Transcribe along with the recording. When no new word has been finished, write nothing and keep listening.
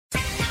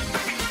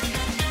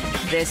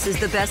This is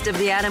the Best of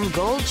the Adam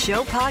Gold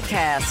Show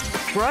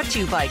podcast, brought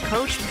to you by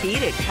Coach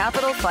Pete at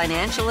Capital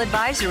Financial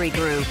Advisory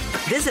Group.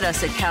 Visit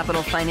us at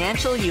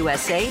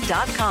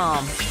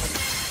capitalfinancialusa.com.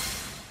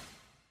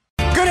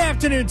 Good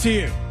afternoon to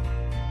you.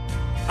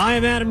 I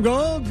am Adam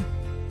Gold.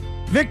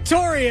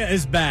 Victoria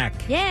is back.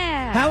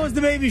 Yeah. How was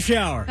the baby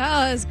shower?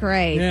 Oh, it was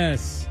great.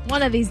 Yes.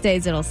 One of these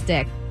days it'll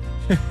stick.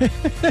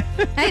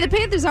 Hey, the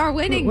Panthers are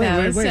winning,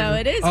 though, so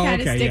it is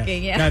kind of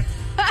sticking. Yes. Yeah.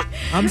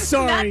 I'm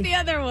sorry. Not the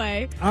other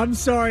way. I'm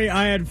sorry.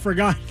 I had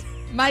forgotten.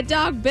 My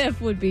dog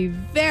Biff would be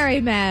very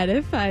mad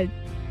if I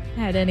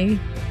had any,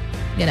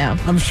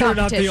 I'm sure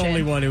not the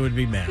only one who would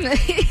be mad.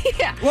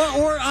 Yeah.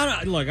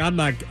 Well, look, I'm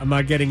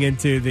not getting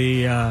into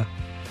the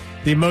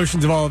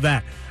emotions of all of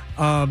that.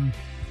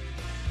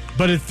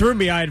 But it threw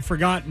me. I had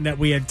forgotten that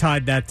we had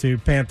tied that to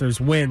Panthers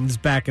wins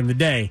back in the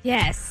day.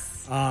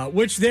 Yes.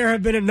 Which there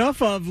have been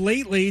enough of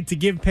lately to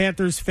give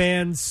Panthers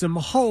fans some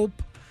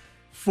hope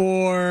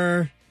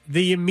for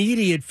the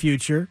immediate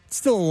future. It's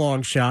still a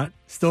long shot.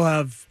 Still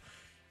have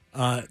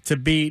to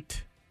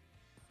beat.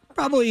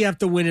 Probably you have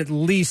to win at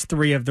least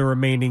 3 of the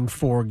remaining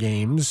 4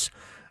 games,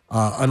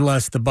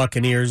 unless the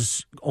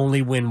Buccaneers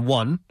only win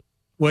 1,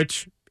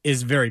 which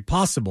is very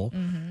possible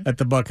that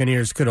the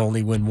Buccaneers could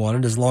only win 1.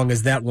 And as long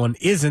as that one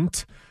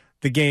isn't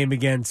the game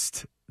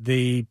against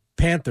the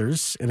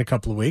Panthers in a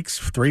couple of weeks,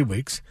 3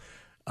 weeks,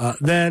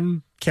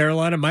 then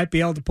Carolina might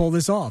be able to pull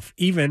this off,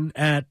 even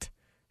at,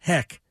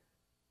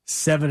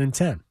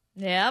 7-10.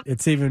 Yep.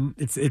 It's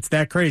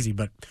that crazy.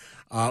 But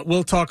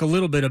we'll talk a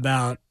little bit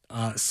about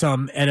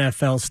some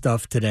NFL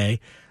stuff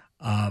today.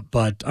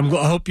 But I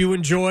hope you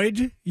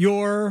enjoyed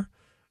your,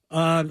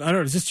 I don't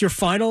know, is this your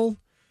final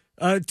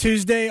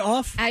Tuesday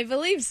off? I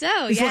believe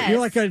so, yes. You're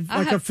like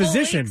a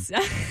physician.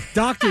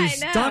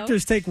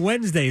 Doctors take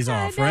Wednesdays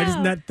off, right?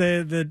 Isn't that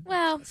the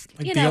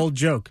old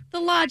joke?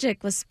 The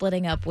logic was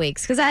splitting up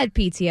weeks because I had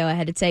PTO I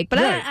had to take, but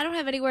right. I don't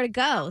have anywhere to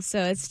go,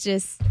 so it's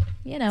just,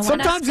 why not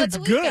sometimes split it's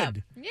the week good. up?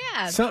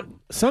 Yeah.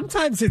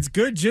 Sometimes it's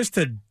good just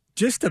to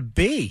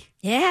be.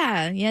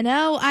 Yeah,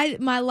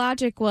 my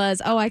logic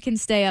was, I can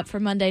stay up for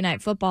Monday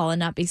Night Football and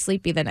not be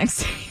sleepy the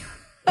next day.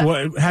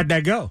 How'd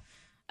that go?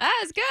 That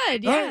was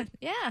good. Yeah, right.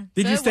 Yeah.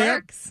 Did you stay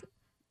works. up?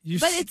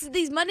 But it's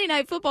these Monday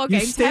Night Football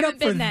games haven't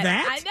been that.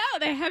 I know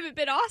they haven't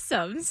been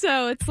awesome.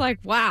 So it's like,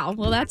 wow.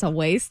 Well, that's a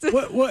waste.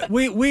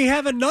 We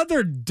have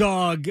another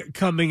dog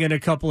coming in a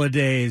couple of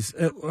days.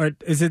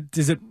 Is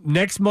it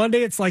next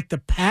Monday? It's like the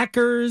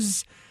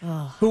Packers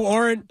who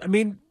aren't. I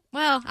mean.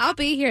 Well, I'll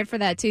be here for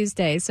that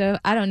Tuesday, so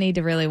I don't need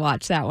to really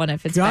watch that one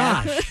if it's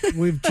bad.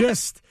 We've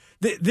just.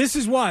 This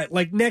is why,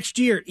 like next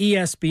year,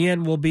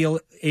 ESPN will be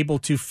able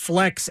to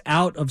flex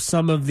out of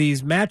some of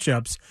these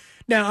matchups.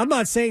 Now, I'm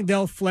not saying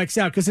they'll flex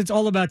out because it's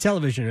all about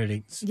television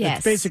ratings. Yes.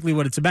 That's basically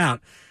what it's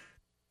about.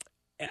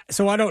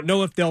 So I don't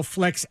know if they'll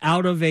flex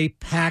out of a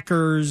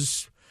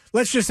Packers.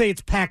 Let's just say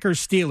it's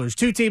Packers-Steelers,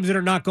 2 teams that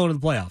are not going to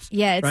the playoffs.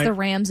 Yeah, it's the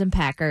Rams and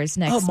Packers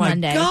next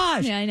Monday. Oh, my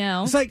gosh. Yeah, I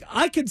know. It's like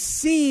I could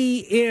see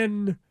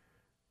in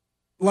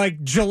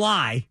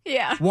July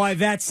why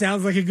that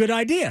sounds like a good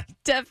idea.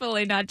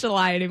 Definitely not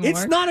July anymore.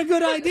 It's not a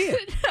good idea.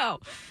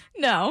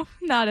 No,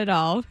 not at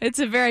all. It's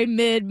a very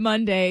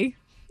mid-Monday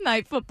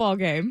night football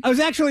game. I was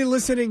actually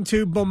listening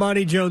to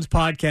Bomani Jones'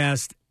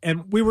 podcast,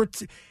 and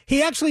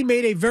he actually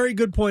made a very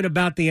good point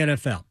about the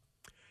NFL.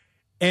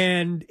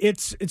 And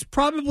it's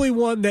probably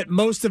one that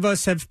most of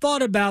us have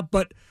thought about,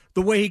 but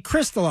the way he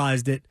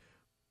crystallized it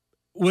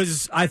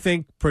was, I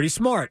think, pretty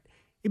smart.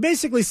 He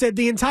basically said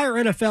the entire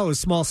NFL is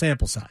small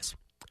sample size.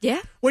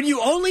 Yeah. When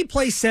you only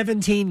play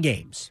 17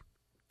 games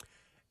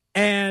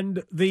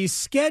and the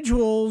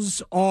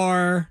schedules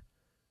are,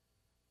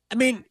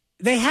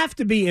 they have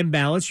to be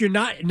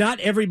imbalanced. Not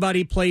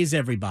everybody plays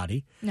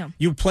everybody. No.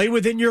 You play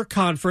within your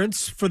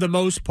conference for the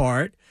most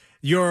part.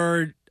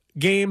 Your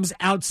games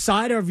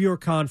outside of your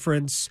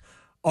conference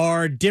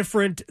are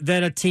different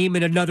than a team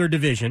in another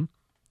division.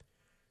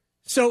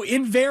 So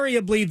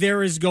invariably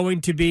there is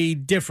going to be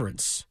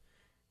difference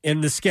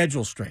in the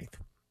schedule strength.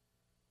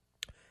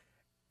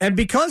 And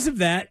because of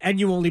that, and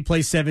you only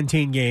play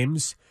 17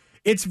 games,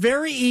 it's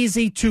very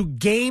easy to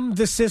game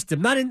the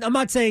system. I'm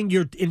not saying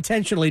you're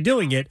intentionally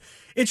doing it.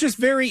 It's just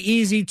very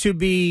easy to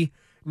be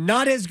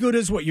not as good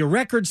as what your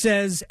record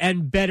says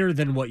and better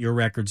than what your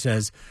record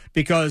says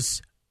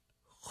because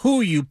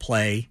who you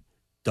play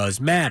does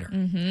matter.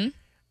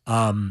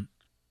 Mm-hmm.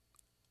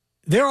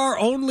 There are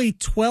only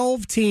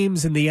 12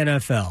 teams in the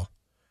NFL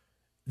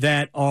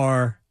that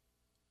are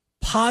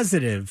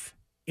positive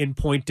in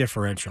point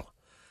differential.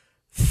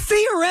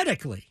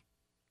 Theoretically,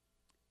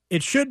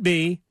 it should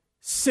be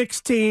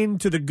 16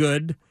 to the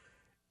good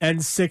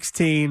and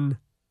 16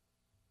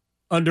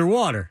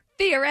 underwater.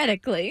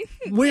 Theoretically.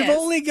 We've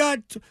only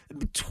got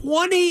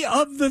 20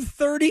 of the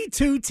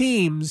 32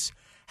 teams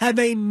have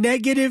a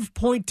negative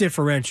point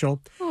differential.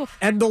 Oof.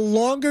 And the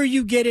longer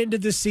you get into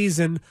the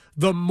season,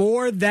 the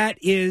more that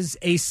is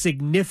a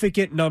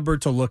significant number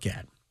to look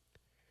at.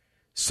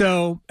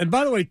 So, and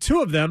by the way,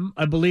 2 of them,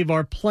 I believe,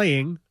 are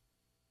playing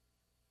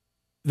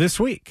this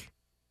week.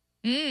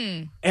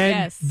 And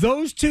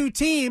those 2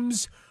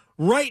 teams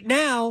right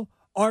now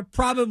are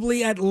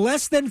probably at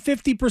less than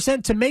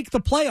 50% to make the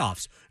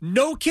playoffs.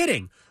 No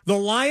kidding. The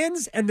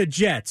Lions and the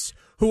Jets,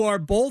 who are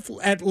both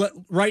at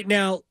right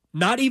now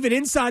not even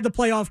inside the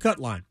playoff cut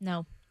line.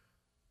 No.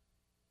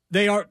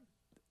 They are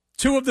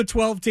 2 of the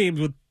 12 teams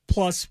with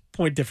plus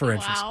point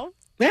differentials. Wow.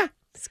 Yeah.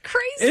 It's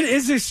crazy. It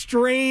is a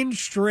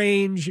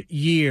strange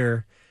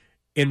year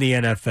in the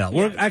NFL.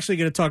 We're actually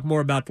going to talk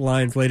more about the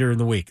Lions later in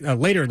the week. I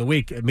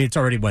mean, it's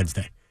already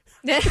Wednesday.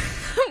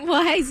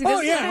 Well, hey, so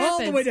all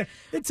the way down.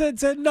 It's a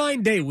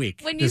 9-day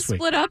week. When you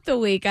split up the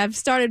week, I've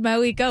started my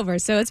week over,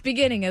 so it's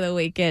beginning of the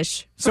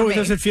week-ish. So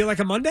does it feel like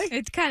a Monday?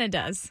 It kind of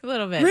does, a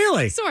little bit.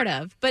 Really? Sort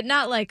of, but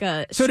not like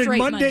a so straight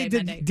Monday.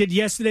 Monday.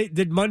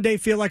 Did Monday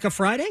feel like a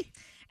Friday?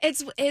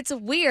 It's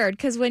weird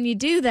because when you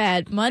do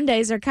that,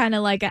 Mondays are kind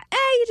of like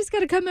you just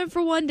got to come in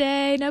for one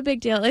day, no big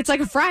deal. It's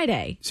like a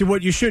Friday. See,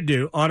 what you should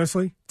do,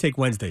 honestly, take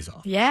Wednesdays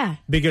off. Yeah.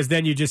 Because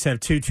then you just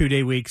have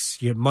two-day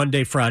weeks. You have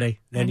Monday, Friday,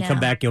 then you come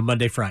back,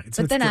 Monday, Friday.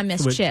 But then I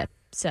miss Chip,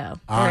 so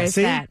there is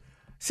that.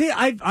 See,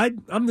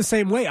 I'm the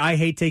same way. I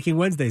hate taking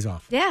Wednesdays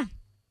off. Yeah,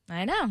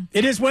 I know.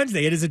 It is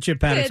Wednesday. It is a Chip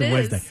Patterson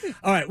Wednesday.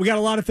 All right, we got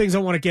a lot of things I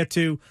want to get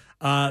to.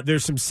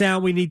 There's some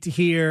sound we need to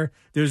hear.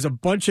 There's a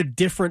bunch of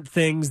different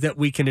things that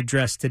we can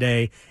address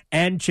today.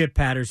 And Chip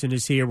Patterson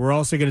is here. We're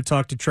also going to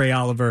talk to Trey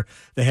Oliver,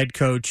 the head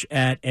coach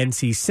at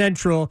NC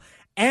Central.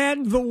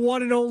 And the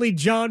one and only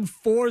John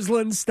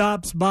Forsland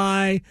stops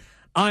by.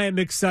 I am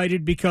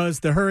excited because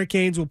the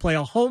Hurricanes will play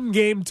a home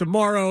game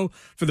tomorrow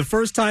for the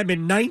first time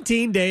in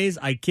 19 days.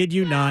 I kid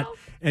you not.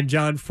 And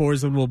John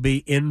Forsland will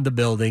be in the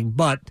building.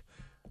 But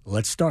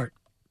let's start.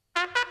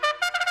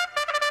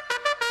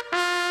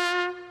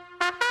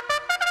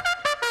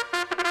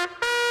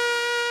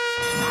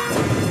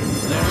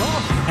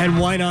 And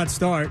why not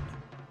start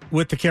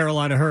with the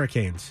Carolina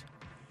Hurricanes?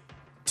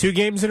 2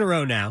 games in a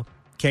row now.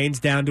 Canes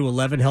down to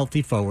 11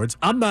 healthy forwards.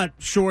 I'm not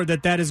sure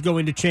that is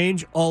going to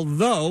change,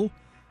 although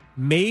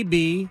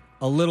maybe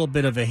a little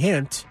bit of a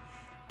hint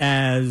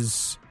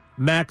as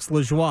Max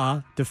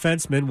Lajoie,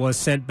 defenseman, was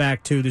sent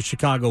back to the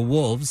Chicago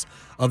Wolves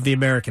of the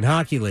American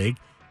Hockey League.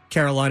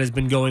 Carolina's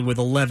been going with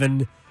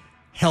 11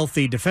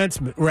 healthy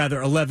defensemen, rather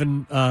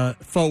 11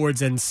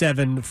 forwards and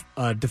 7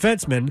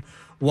 defensemen,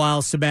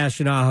 while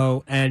Sebastian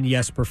Aho and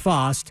Jesper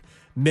Fast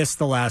missed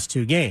the last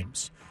 2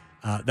 games.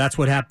 That's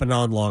what happened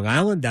on Long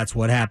Island. That's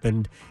what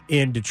happened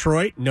in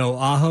Detroit. No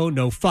Aho,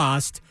 no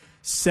Fast,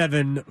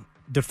 7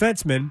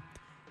 defensemen.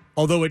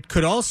 Although it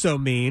could also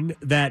mean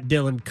that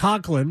Dylan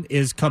Coghlan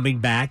is coming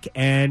back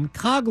and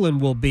Coghlan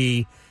will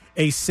be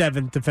a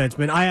 7th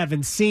defenseman. I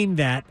haven't seen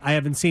that. I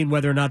haven't seen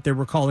whether or not they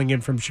were calling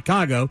in from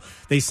Chicago.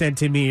 They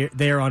sent him here,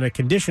 there on a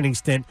conditioning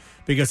stint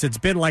because it's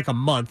been like a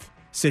month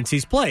since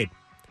he's played.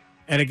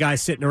 And a guy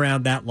sitting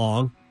around that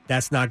long,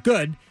 that's not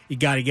good. You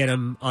got to get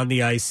him on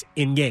the ice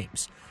in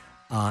games.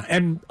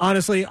 And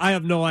honestly, I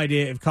have no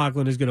idea if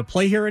Coghlan is going to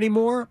play here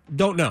anymore.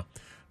 Don't know.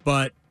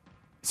 But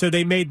so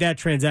they made that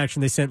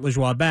transaction. They sent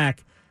Lajoie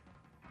back.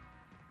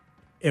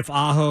 If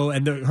Aho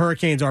and the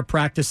Hurricanes are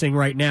practicing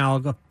right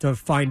now to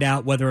find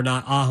out whether or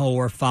not Aho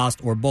or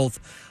Fast or both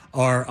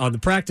are on the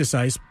practice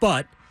ice.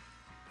 But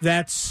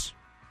it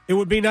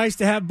would be nice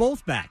to have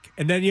both back.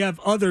 And then you have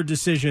other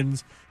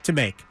decisions to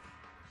make.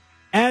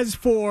 As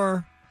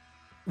for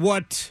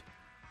what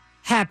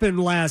happened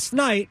last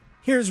night,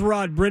 here's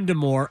Rod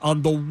Brindamore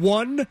on the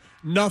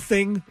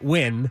 1-0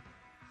 win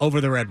over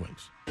the Red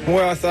Wings.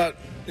 Well, I thought,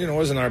 it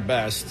wasn't our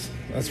best,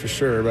 that's for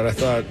sure, but I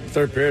thought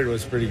third period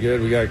was pretty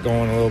good. We got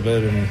going a little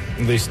bit and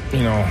at least,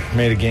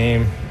 made a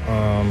game,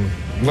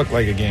 looked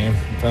like a game.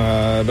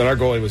 But our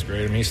goalie was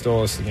great. I mean, he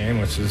stole us the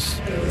game, which is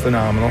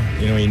phenomenal.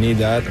 You need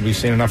that. We've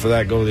seen enough of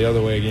that go the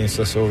other way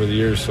against us over the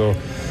years, so...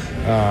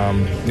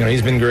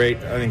 he's been great.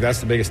 I think that's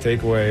the biggest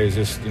takeaway is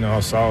just,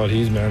 how solid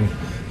he's been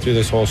through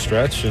this whole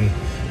stretch. And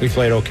we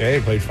played okay,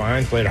 played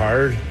fine, played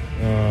hard.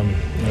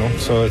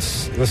 So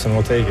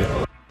we'll take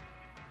it.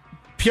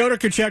 Pyotr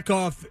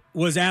Kochetkov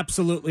was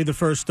absolutely the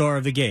first star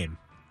of the game.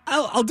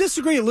 I'll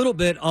disagree a little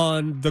bit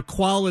on the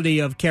quality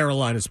of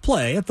Carolina's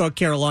play. I thought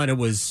Carolina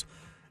was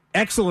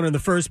excellent in the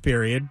first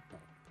period.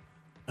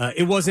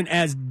 It wasn't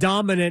as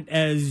dominant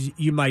as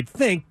you might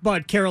think,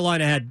 but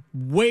Carolina had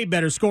way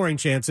better scoring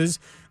chances.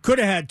 Could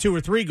have had 2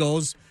 or 3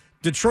 goals.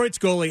 Detroit's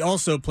goalie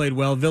also played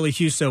well. Ville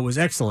Husso was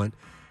excellent.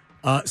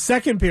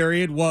 Second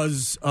period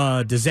was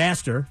a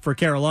disaster for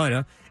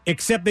Carolina,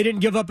 except they didn't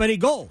give up any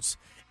goals.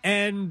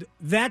 And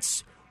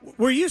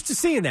we're used to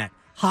seeing that.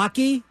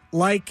 Hockey,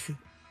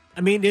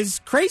 is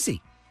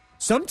crazy.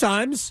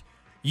 Sometimes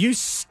you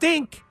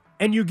stink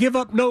and you give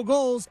up no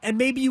goals, and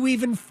maybe you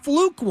even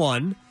fluke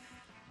one.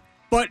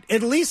 But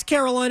at least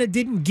Carolina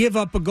didn't give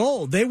up a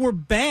goal. They were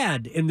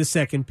bad in the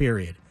second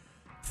period.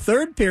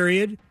 Third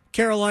period,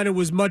 Carolina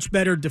was much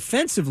better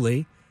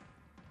defensively,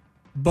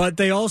 but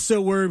they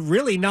also were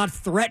really not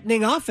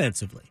threatening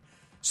offensively.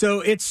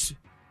 So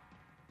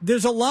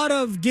there's a lot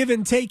of give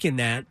and take in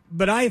that,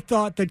 but I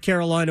thought that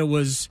Carolina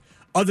was,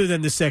 other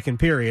than the second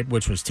period,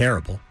 which was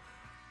terrible,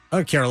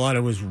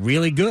 Carolina was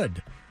really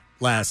good.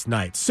 last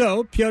night.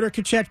 So, Pyotr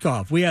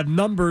Kochetkov, we have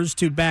numbers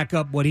to back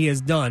up what he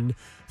has done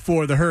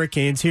for the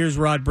Hurricanes. Here's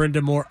Rod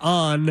Brindamore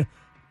on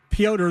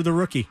Pyotr, the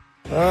rookie.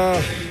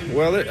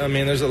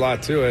 There's a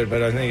lot to it,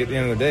 but I think at the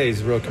end of the day,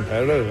 he's real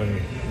competitive,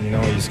 and, you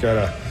just got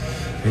to,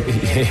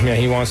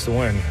 he wants to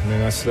win. I mean,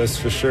 that's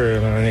for sure.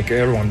 I think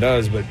everyone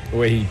does, but the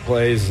way he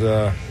plays,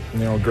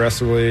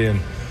 aggressively, and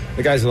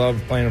the guys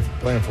love playing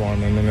for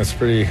him. I mean, that's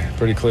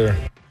pretty clear.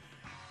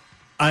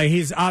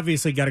 He's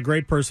obviously got a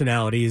great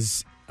personality.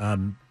 He's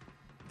an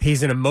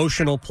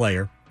emotional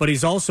player, but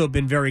he's also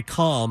been very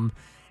calm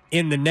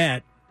in the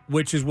net,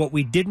 which is what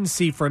we didn't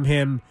see from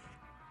him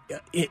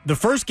the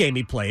first game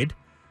he played,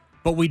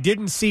 but we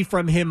didn't see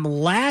from him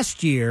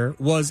last year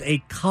was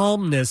a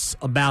calmness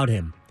about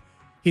him.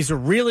 He's a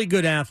really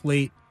good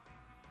athlete.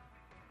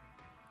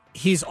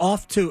 He's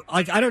off to,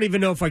 I don't even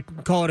know if I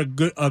can call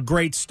it a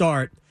great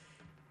start.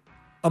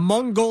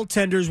 Among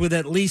goaltenders with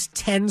at least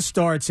 10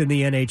 starts in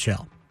the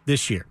NHL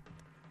this year.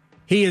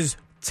 He is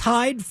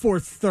tied for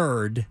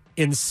third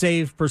in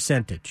save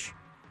percentage,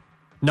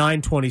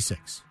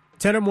 .926.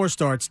 10 or more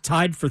starts,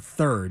 tied for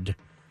third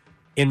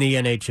in the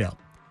NHL.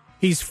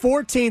 He's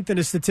 14th in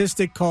a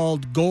statistic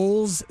called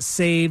goals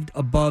saved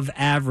above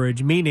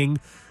average, meaning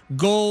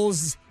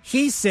goals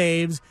he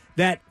saves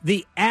that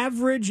the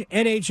average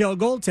NHL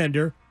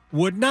goaltender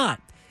would not.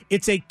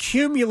 It's a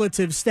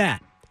cumulative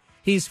stat.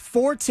 He's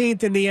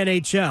 14th in the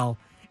NHL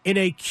in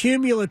a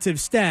cumulative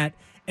stat,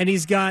 and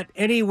he's got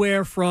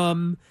anywhere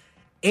from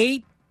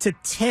 8 to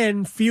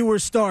 10 fewer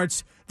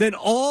starts than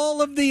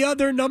all of the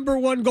other number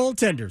one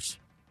goaltenders.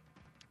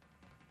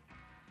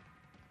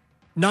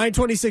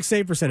 .926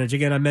 save percentage.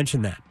 Again, I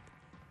mentioned that.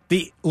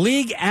 The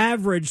league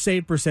average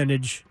save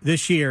percentage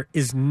this year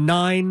is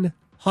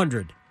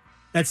 .900.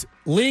 That's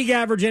league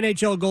average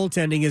NHL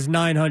goaltending is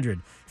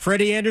 .900.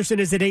 Freddie Anderson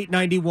is at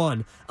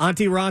 .891.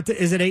 Antti Raanta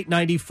is at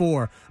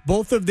 .894.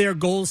 Both of their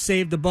goals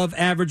saved above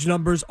average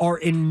numbers are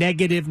in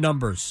negative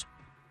numbers.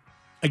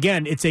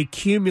 Again, it's a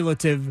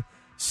cumulative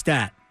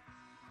stat.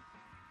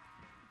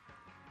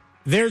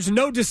 There's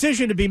no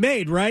decision to be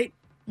made, right?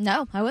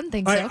 No, I wouldn't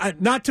think so.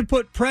 Not to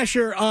put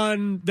pressure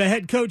on the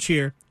head coach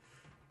here,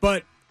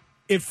 but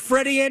if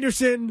Freddie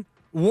Anderson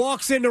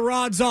walks into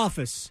Rod's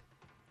office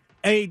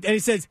and he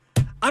says,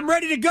 "I'm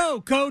ready to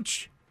go,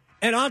 coach,"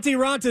 and Antti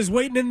Raanta is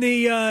waiting in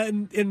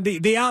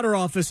the outer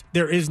office.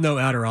 There is no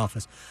outer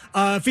office.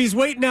 If he's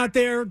waiting out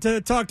there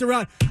to talk to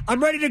Rod,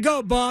 "I'm ready to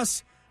go,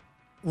 boss."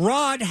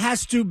 Rod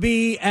has to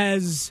be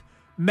as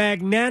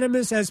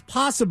magnanimous as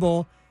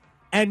possible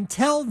and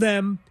tell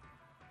them,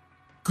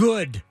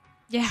 "Good.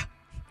 Yeah.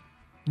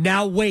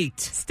 Now wait."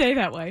 Stay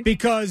that way.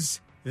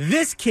 Because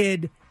this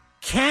kid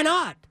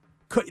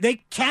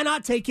they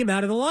cannot take him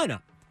out of the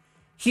lineup.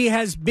 He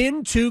has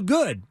been too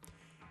good.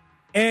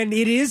 And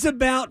it is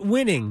about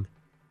winning.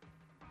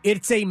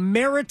 It's a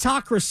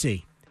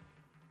meritocracy.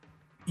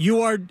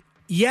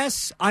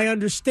 Yes, I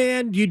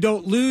understand you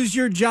don't lose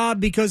your job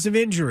because of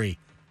injury.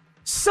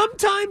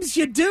 Sometimes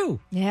you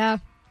do. Yeah.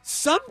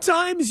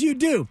 Sometimes you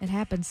do. It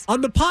happens. On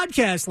the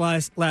podcast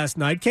last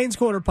night, Canes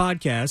Corner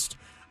podcast,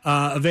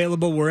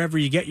 available wherever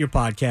you get your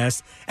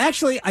podcast.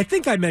 Actually, I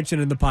think I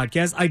mentioned it in the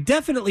podcast. I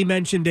definitely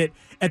mentioned it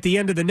at the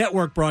end of the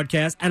network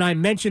broadcast, and I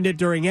mentioned it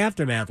during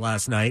Aftermath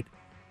last night.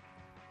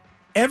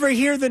 Ever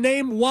hear the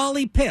name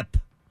Wally Pipp?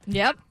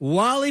 Yep.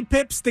 Wally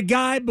Pipp's the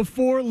guy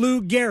before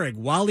Lou Gehrig.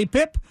 Wally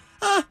Pipp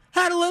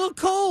had a little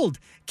cold,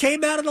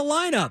 came out of the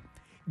lineup.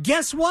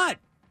 Guess what?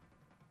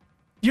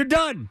 You're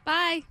done.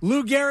 Bye.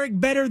 Lou Gehrig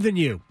better than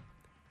you.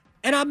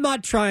 And I'm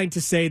not trying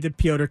to say that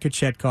Pyotr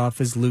Kochetkov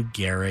is Lou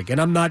Gehrig,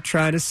 and I'm not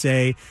trying to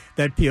say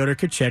that Pyotr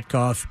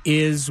Kochetkov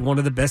is one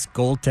of the best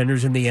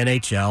goaltenders in the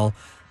NHL.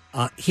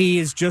 He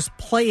is just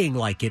playing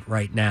like it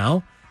right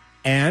now,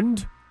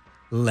 and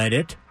let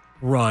it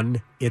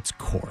run its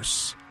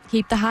course.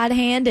 Keep the hot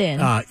hand in.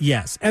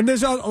 Yes, and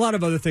there's a lot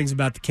of other things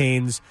about the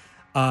Canes.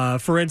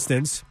 For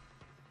instance,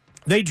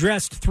 they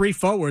dressed 3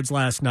 forwards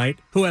last night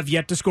who have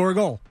yet to score a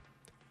goal.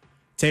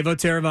 Teuvo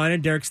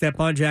Teravainen, Derek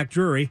Stepan, Jack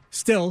Drury,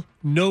 still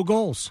no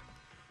goals.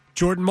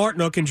 Jordan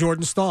Martinook and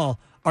Jordan Staal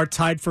are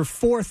tied for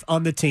 4th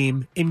on the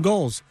team in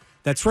goals.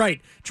 That's right.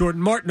 Jordan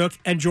Martinook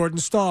and Jordan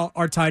Staal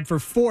are tied for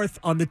 4th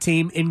on the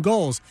team in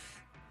goals.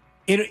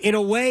 In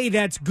a way,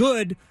 that's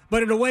good,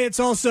 but in a way, it's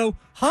also,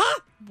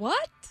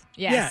 What?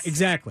 Yes. Yeah,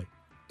 exactly.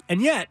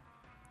 And yet,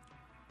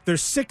 they're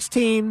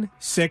 16,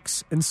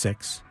 6, and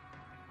 6.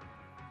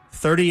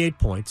 38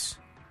 points.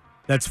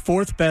 That's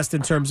 4th best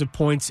in terms of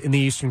points in the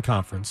Eastern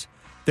Conference.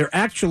 They're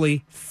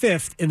actually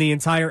 5th in the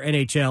entire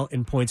NHL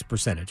in points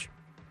percentage.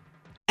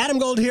 Adam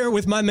Gold here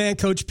with my man,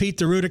 Coach Pete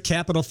DeRuta,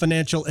 Capital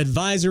Financial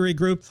Advisory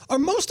Group. Are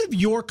most of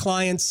your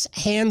clients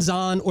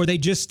hands-on, or they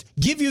just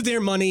give you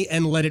their money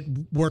and let it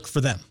work for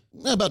them?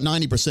 About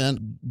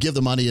 90%, give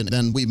the money, and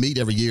then we meet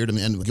every year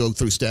and go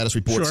through status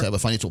reports, Sure. have a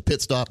financial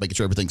pit stop, making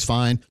sure everything's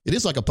fine. It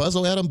is like a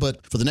puzzle, Adam,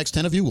 but for the next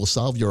 10 of you, we'll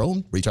solve your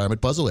own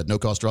retirement puzzle at no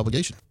cost or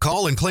obligation.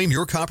 Call and claim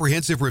your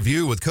comprehensive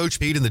review with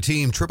Coach Pete and the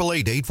team,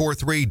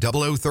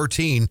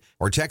 888-843-0013,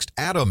 or text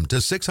ADAM to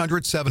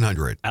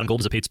 600-700. Adam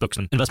Gold is a paid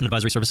spokesman. Investment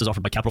advisory services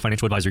offered by Capital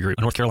Financial Advisory Group,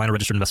 a North Carolina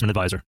registered investment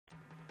advisor.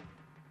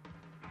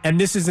 And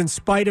this is in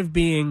spite of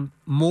being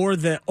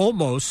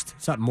almost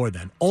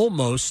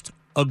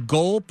a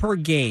goal per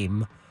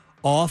game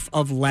off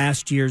of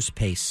last year's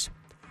pace.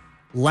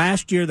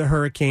 Last year, the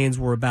Hurricanes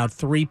were about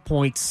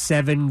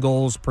 3.7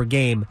 goals per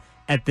game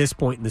at this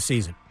point in the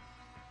season.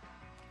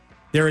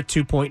 They're at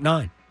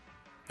 2.9.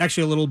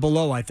 Actually, a little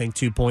below, I think,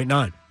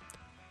 2.9.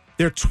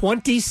 They're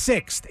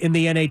 26th in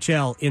the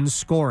NHL in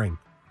scoring.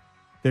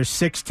 They're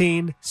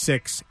 16,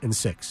 6, and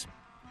 6.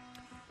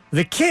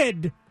 The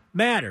kid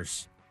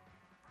matters.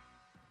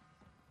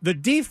 The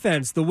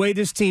defense, the way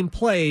this team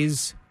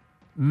plays,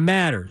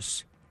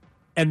 matters.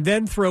 And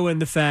then throw in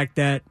the fact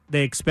that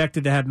they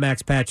expected to have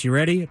Max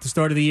Pacioretty at the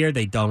start of the year.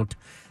 They don't.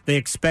 They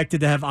expected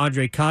to have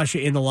Andre Kasha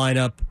in the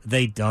lineup.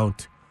 They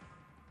don't.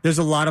 There's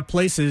a lot of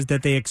places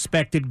that they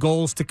expected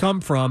goals to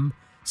come from.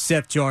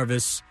 Seth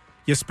Jarvis,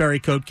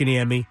 Jesperi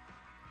Kotkaniemi,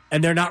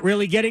 and they're not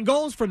really getting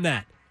goals from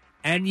that.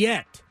 And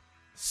yet,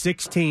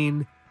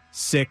 16,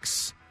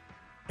 6,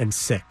 and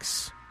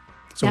 6.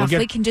 So now, if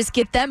we can just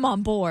get them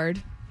on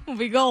board, we'll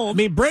be gold. I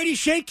mean, Brady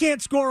Shea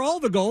can't score all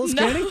the goals,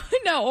 can he?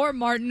 No, or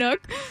Martinook.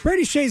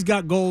 Brady Shea's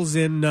got goals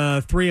in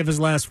 3 of his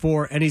last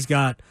 4, and he's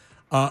got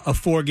a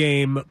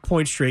 4-game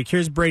point streak.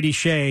 Here's Brady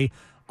Shea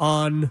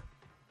on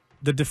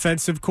the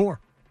defensive core.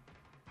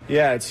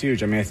 Yeah, it's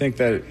huge. I mean, I think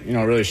that, it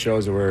really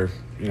shows that we're,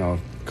 a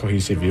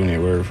cohesive unit.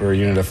 We're a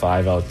unit of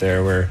 5 out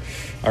there where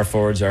our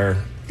forwards are,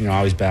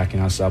 always backing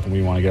us up, and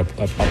we want to get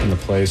up in the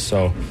place.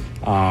 So,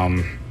 you got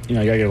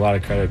to get a lot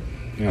of credit,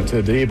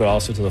 to the D, but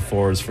also to the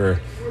forwards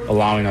for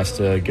allowing us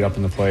to get up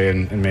in the play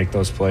and make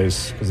those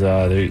plays, because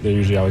they're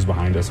usually always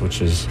behind us,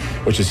 which is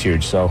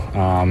huge. So,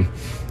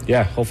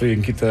 hopefully you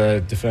can keep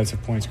the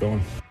defensive points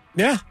going.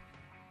 Yeah.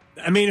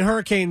 I mean,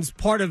 Hurricanes,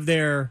 part of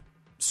their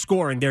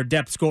scoring, their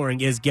depth scoring,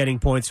 is getting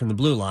points from the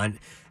blue line.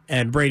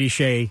 And Brady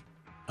Shea,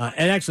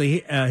 and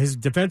actually his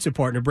defensive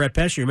partner, Brett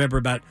Pesce, remember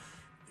about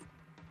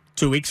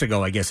 2 weeks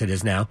ago, I guess it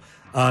is now,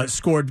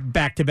 scored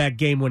back-to-back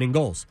game-winning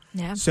goals.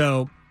 Yeah.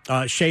 So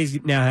Shea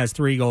now has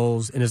 3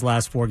 goals in his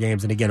last 4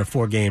 games, and again, a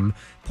 4-game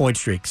point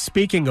streak.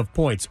 Speaking of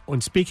points,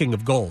 and speaking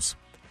of goals,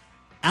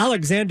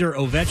 Alexander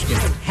Ovechkin,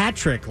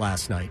 hat-trick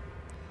last night,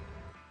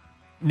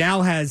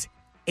 now has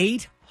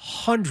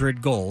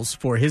 800 goals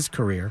for his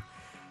career.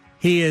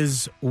 He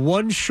is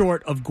 1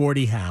 short of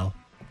Gordie Howe.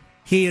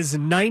 He is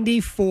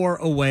 94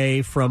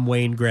 away from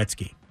Wayne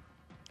Gretzky.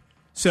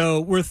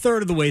 So we're a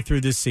third of the way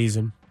through this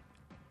season.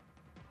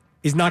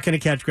 He's not going to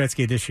catch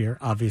Gretzky this year,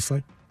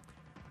 obviously.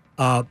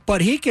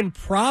 But he can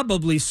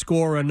probably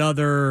score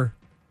another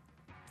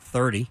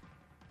 30.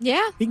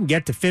 Yeah. He can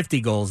get to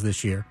 50 goals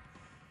this year.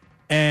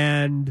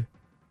 And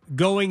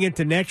going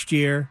into next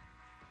year,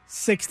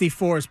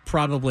 64 is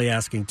probably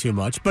asking too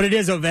much, but it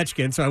is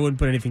Ovechkin, so I wouldn't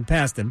put anything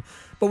past him.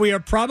 But we are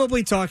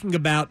probably talking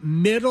about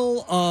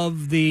middle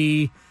of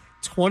the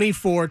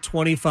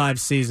 24-25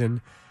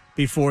 season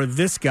before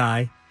this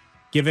guy,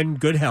 given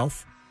good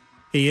health,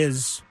 he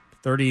is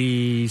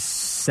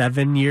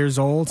 37 years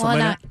old, something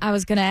like that. I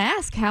was going to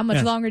ask, how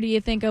much longer do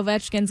you think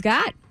Ovechkin's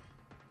got?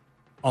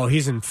 Oh,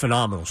 he's in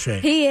phenomenal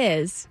shape. He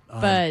is,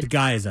 but the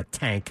guy is a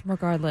tank.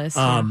 Regardless,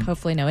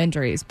 hopefully no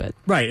injuries. But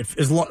right,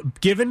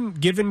 given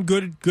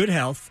good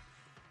health,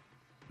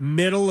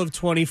 middle of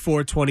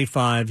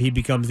 24-25, he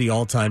becomes the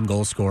all-time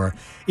goal scorer.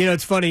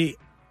 It's funny.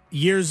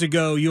 Years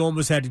ago, you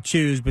almost had to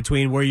choose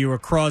between where you were a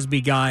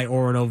Crosby guy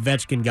or an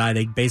Ovechkin guy.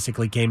 They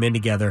basically came in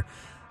together,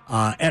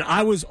 and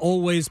I was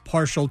always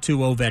partial to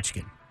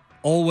Ovechkin.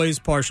 Always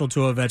partial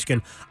to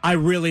Ovechkin. I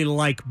really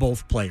like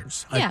both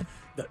players. Yeah.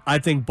 I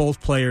think both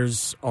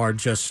players are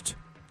just,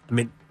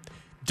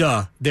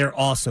 they're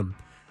awesome.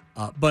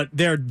 But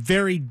they're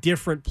very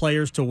different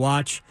players to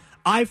watch.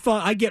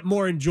 I get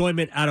more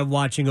enjoyment out of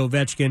watching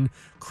Ovechkin.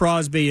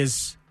 Crosby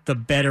is the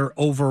better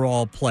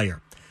overall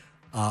player.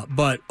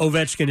 But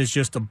Ovechkin is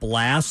just a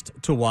blast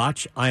to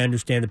watch. I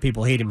understand that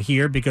people hate him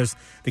here because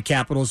the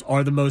Capitals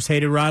are the most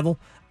hated rival.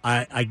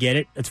 I get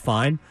it. It's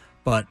fine.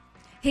 But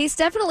he's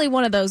definitely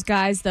one of those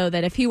guys, though,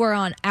 that if he were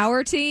on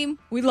our team,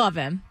 we love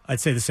him.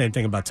 I'd say the same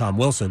thing about Tom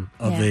Wilson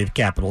of the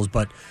Capitals,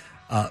 but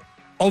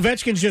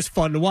Ovechkin's just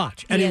fun to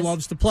watch, and he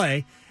loves to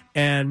play,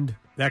 and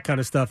that kind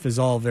of stuff is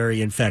all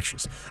very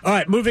infectious. All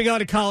right, moving on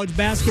to college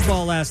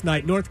basketball last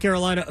night. North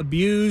Carolina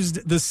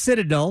abused the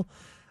Citadel.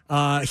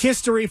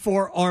 History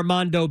for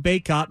Armando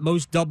Bacot,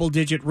 most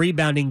double-digit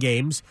rebounding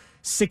games,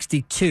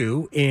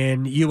 62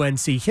 in UNC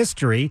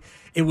history.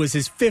 It was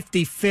his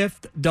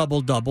 55th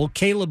double-double.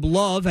 Caleb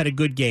Love had a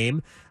good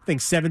game. I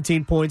think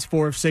 17 points,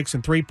 4 of 6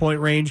 in three-point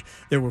range.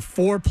 There were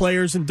 4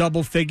 players in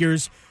double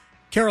figures.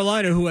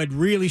 Carolina, who had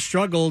really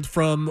struggled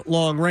from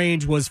long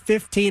range, was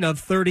 15 of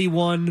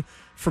 31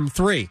 from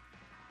 3.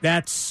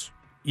 That's,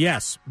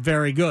 yes,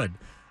 very good.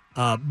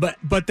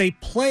 But they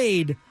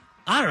played,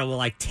 I don't know,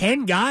 like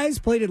 10 guys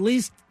played at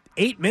least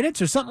 8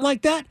 minutes or something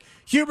like that.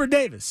 Hubert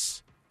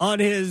Davis on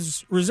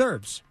his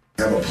reserves.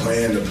 I have a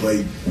plan to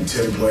play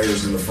 10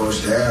 players in the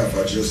first half.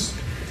 I just,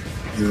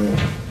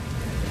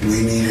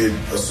 we needed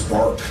a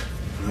spark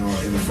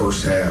in the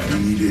first half. We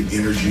needed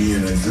energy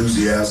and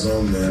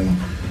enthusiasm, and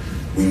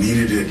we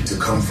needed it to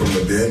come from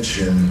the bench.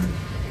 And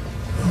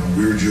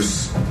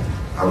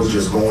I was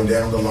just going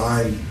down the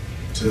line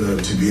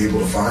to be able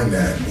to find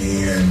that.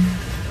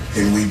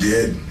 And we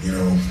did.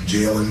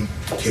 Jalen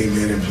came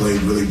in and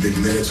played really big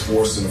minutes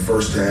for us in the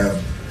first half.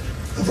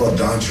 I thought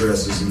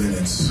Dontrez's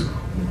minutes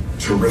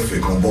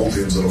terrific on both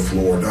ends of the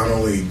floor, not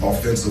only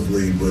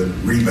offensively, but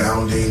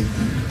rebounding,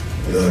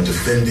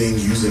 defending,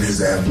 using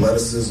his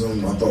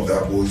athleticism. I thought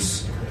that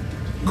was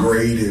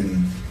great.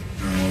 And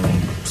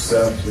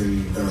Seth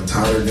and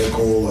Tyler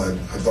Nickel, I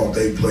thought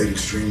they played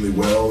extremely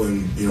well.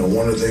 And,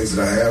 one of the things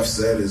that I have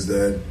said is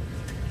that,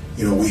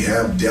 we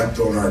have depth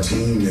on our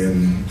team,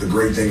 and the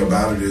great thing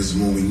about it is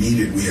when we need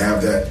it, we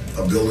have that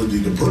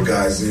ability to put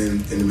guys in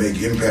and to make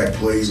impact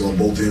plays on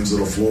both ends of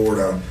the floor.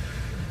 And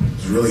I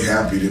was really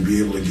happy to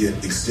be able to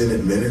get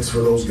extended minutes for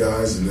those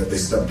guys and that they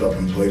stepped up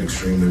and played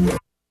extremely well.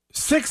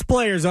 6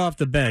 players off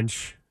the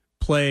bench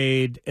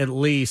played at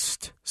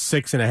least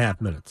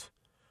 6.5 minutes.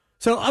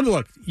 So,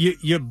 look,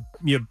 you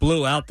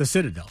blew out the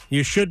Citadel.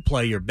 You should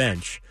play your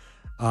bench.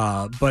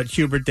 But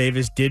Hubert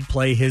Davis did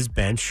play his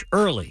bench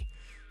early.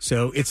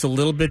 So it's a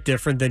little bit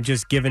different than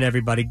just giving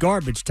everybody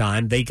garbage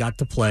time. They got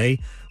to play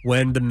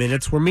when the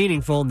minutes were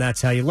meaningful, and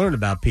that's how you learn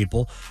about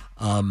people.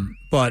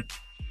 But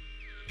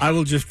I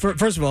will just,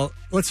 first of all,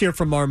 let's hear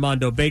from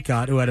Armando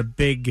Bacot, who had a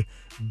big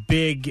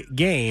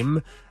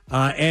game,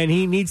 and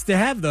he needs to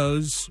have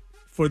those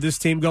for this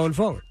team going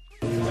forward.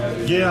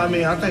 Yeah,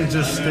 I think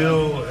just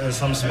still in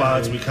some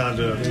spots we kind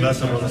of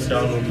messed up on the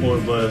scouting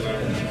report, but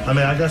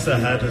I guess that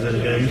happens in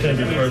the game. You can't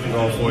be perfect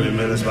all 40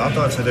 minutes, but I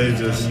thought today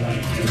just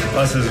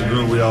us as a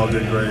group, we all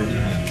did great.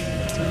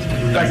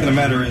 The fact of the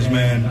matter is,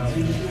 man,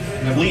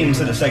 leading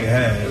into the second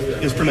half,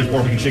 it's pretty much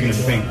barbecue chicken in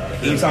the paint.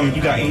 Anytime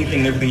you got anything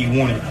and everything you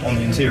wanted on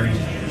the interior,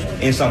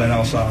 inside and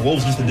outside, what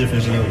was just the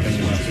difference in your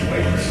opinion?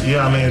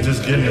 Yeah,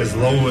 just getting as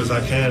low as I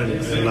can.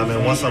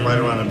 And once I'm right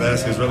around the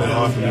basket, it's really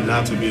hard for me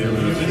not to be able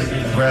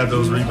to grab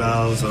those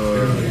rebounds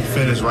or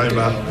finish right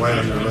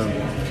under the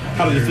rim.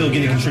 How did it feel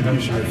getting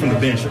contribution from the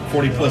bench,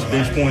 40-plus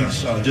bench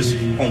points, just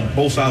on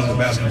both sides of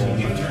the basketball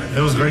game?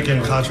 It was great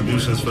getting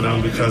contributions for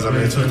them because,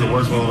 it took the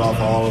workload off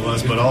of all of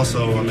us, but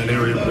also, they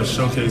were able to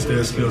showcase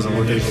their skills and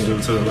what they can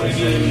do, too.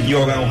 You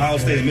all got Ohio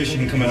State and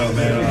Michigan coming up,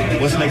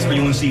 man. What's next for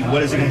UNC?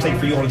 What is it going to take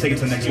for you all to take it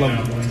to the next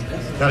level?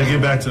 Got to get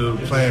back to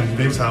playing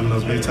big time in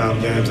those big time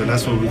games, and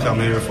that's what we come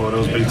here for,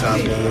 those big time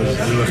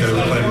games. We look at it,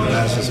 we're playing in the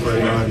national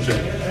square run.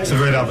 It's a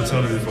great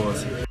opportunity for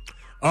us.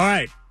 All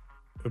right.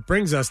 It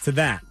brings us to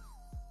that.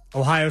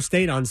 Ohio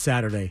State on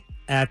Saturday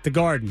at the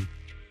Garden.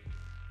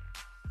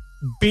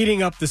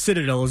 Beating up the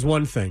Citadel is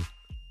one thing.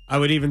 I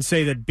would even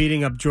say that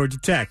beating up Georgia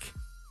Tech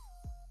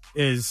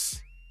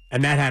is,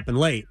 and that happened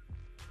late,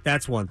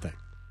 that's one thing.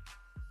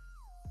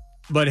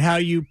 But how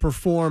you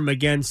perform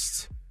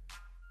against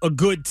a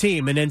good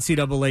team, an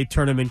NCAA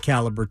tournament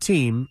caliber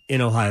team in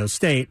Ohio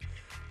State,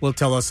 will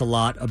tell us a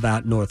lot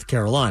about North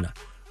Carolina.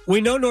 We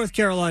know North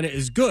Carolina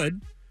is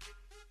good.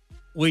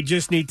 We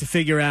just need to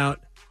figure out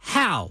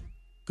how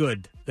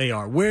good they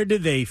are. Where do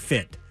they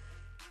fit?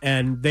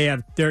 And they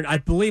have I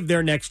believe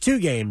their next 2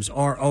 games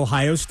are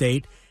Ohio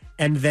State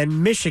and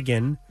then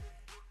Michigan.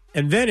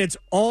 And then it's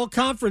all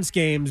conference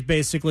games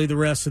basically the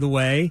rest of the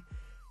way.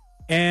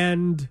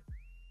 And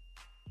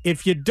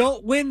if you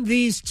don't win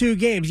these 2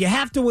 games, you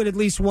have to win at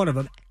least one of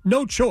them.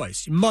 No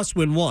choice. You must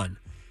win one.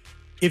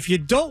 If you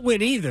don't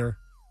win either,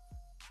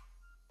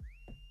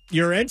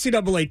 your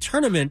NCAA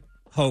tournament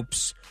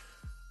hopes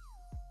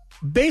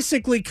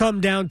basically come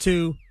down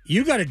to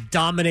you got to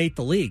dominate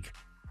the league.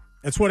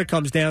 That's what it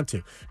comes down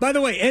to. By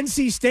the way,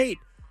 NC State,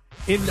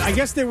 I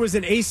guess there was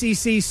an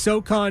ACC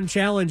SoCon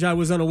challenge I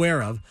was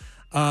unaware of,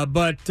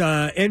 but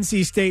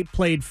NC State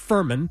played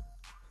Furman.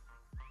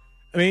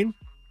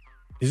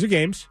 These are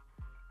games.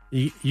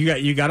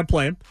 You got to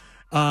play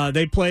them.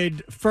 They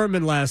played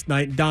Furman last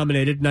night and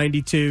dominated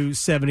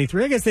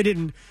 92-73. I guess they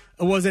didn't.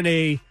 It wasn't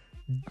it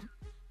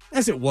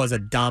was a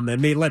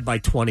dominant. Led by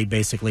 20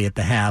 basically at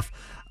the half.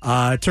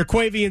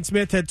 Terquavin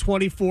Smith had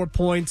 24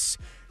 points.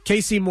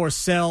 Casey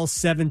Morsell,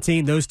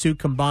 17. Those two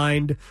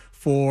combined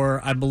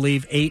for, I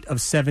believe, 8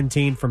 of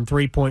 17 from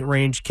three-point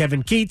range.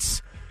 Kevin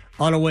Keats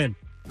on a win.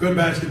 Good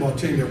basketball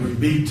team that we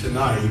beat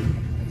tonight.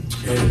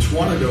 And it's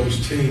one of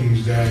those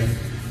teams that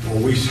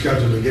when we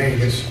schedule a game,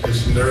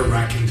 it's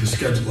nerve-wracking to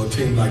schedule a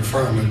team like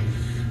Furman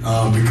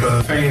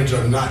because fans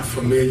are not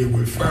familiar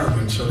with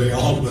Furman, so they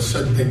all of a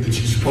sudden think that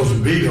you're supposed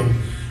to beat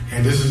them.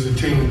 And this is a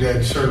team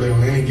that certainly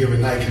on any given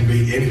night can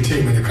beat any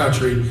team in the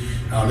country.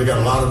 They got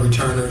a lot of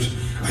returners.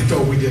 I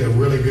thought we did a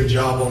really good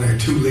job on their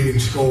 2 leading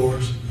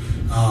scorers.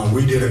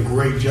 We did a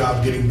great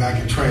job getting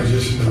back in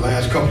transition the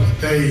last couple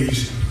of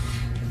days.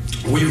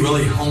 We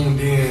really honed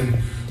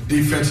in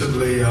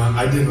defensively,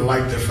 I didn't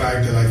like the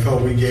fact that I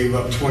thought we gave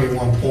up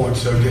 21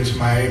 points against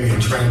Miami in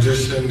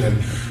transition,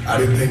 and I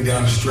didn't think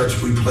down the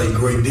stretch we played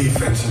great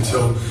defense. And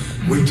so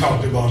we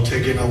talked about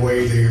taking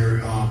away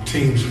their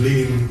team's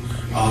leading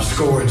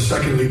scorer and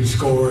second leading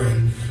scorer,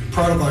 and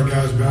proud of our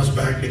guys bounce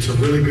back. It's a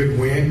really good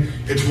win.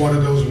 It's one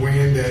of those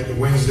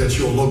wins that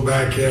you'll look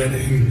back at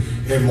in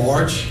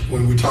March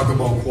when we talk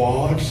about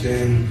quads,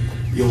 and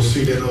you'll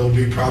see that it'll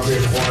be probably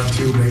a quad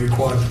 2, maybe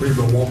quad 3,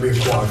 but it won't be a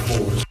quad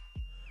 4.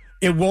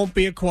 It won't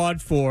be a quad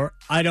 4.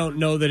 I don't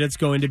know that it's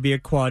going to be a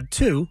quad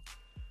 2.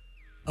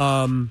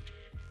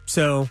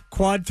 So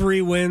quad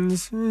 3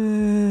 wins.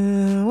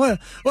 It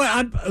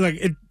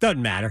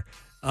doesn't matter.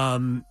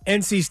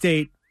 NC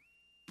State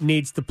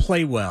needs to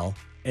play well,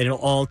 and it'll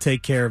all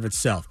take care of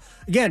itself.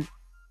 Again,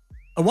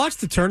 I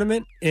watched the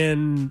tournament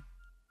in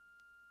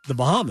the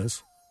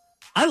Bahamas.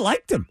 I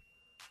liked them.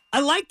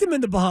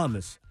 In the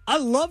Bahamas. I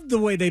loved the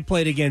way they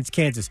played against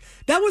Kansas.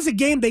 That was a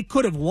game they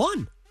could have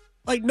won.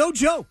 Like, no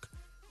joke.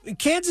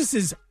 Kansas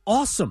is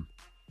awesome.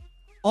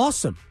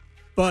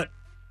 But,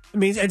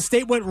 and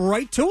State went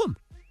right to them.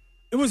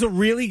 It was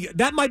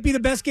that might be the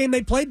best game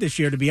they played this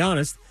year, to be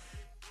honest.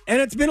 And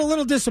it's been a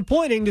little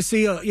disappointing to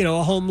see a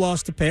home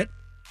loss to Pitt.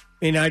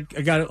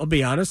 I'll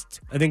be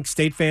honest. I think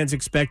State fans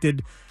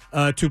expected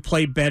to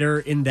play better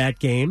in that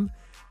game.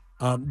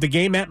 The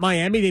game at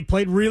Miami, they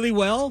played really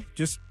well,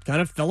 just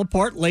kind of fell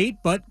apart late,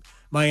 but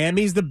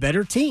Miami's the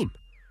better team.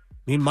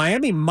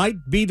 Miami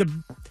might be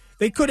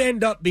they could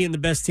end up being the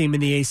best team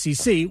in the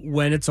ACC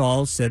when it's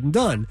all said and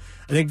done.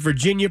 I think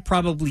Virginia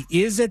probably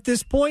is at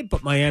this point,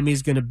 but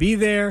Miami's going to be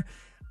there.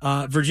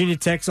 Virginia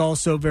Tech's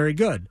also very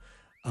good.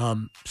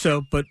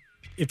 But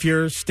if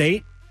you're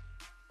State,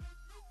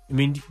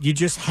 you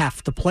just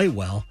have to play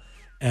well,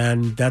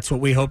 and that's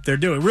what we hope they're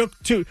doing.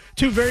 Two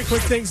very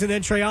quick things, and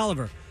then Trey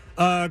Oliver.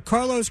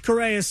 Carlos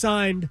Correa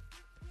signed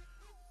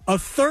a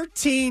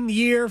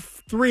 13-year,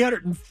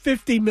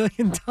 $350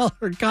 million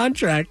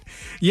contract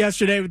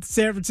yesterday with the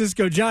San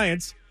Francisco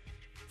Giants.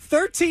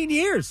 13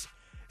 years.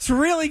 It's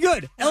really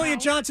good. Wow. Elliot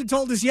Johnson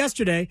told us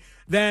yesterday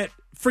that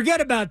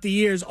forget about the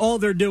years. All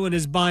they're doing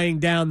is buying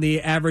down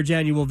the average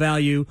annual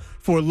value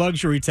for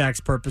luxury tax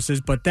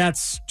purposes, but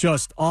that's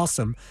just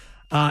awesome.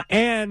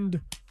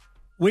 And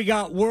we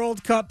got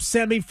World Cup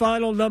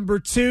semifinal number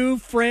 2,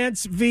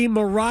 France v.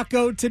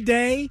 Morocco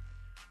today,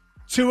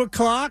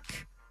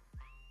 2:00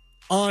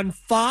 on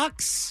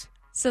Fox.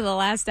 So the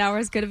last hour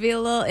is going to be a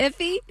little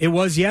iffy? It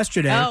was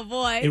yesterday. Oh,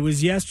 boy. It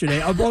was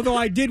yesterday. Although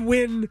I did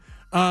win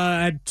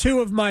 2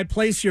 of my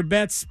Place Your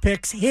Bets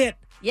picks hit.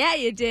 Yeah,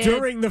 you did.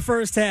 During the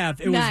first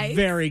half. It was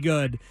very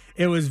good.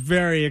 It was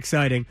very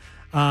exciting.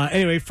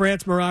 Anyway,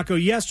 France-Morocco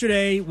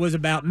yesterday was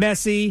about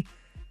Messi.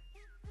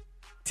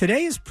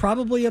 Today is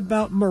probably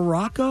about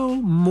Morocco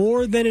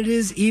more than it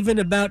is even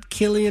about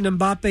Kylian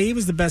Mbappe. He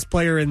was the best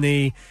player in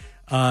the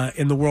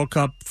World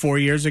Cup 4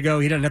 years ago.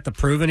 He doesn't have to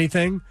prove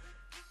anything.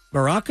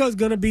 Morocco's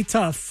going to be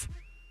tough,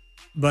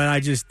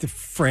 but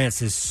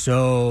France is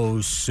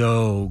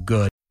so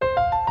good.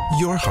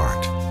 Your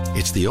heart.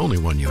 It's the only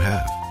one you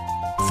have.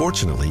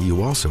 Fortunately,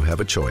 you also have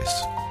a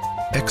choice.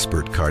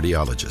 Expert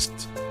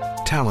cardiologists,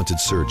 talented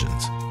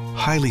surgeons,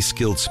 highly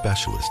skilled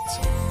specialists,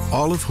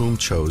 all of whom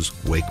chose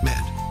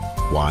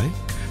WakeMed. Why?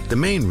 The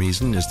main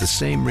reason is the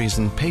same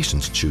reason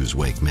patients choose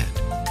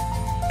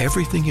WakeMed.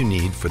 Everything you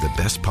need for the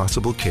best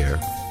possible care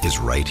is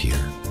right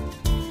here.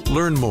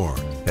 Learn more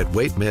at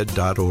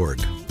wakemed.org.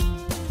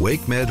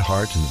 WakeMed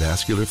Heart and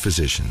Vascular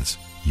Physicians.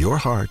 Your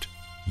heart,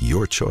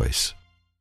 your choice.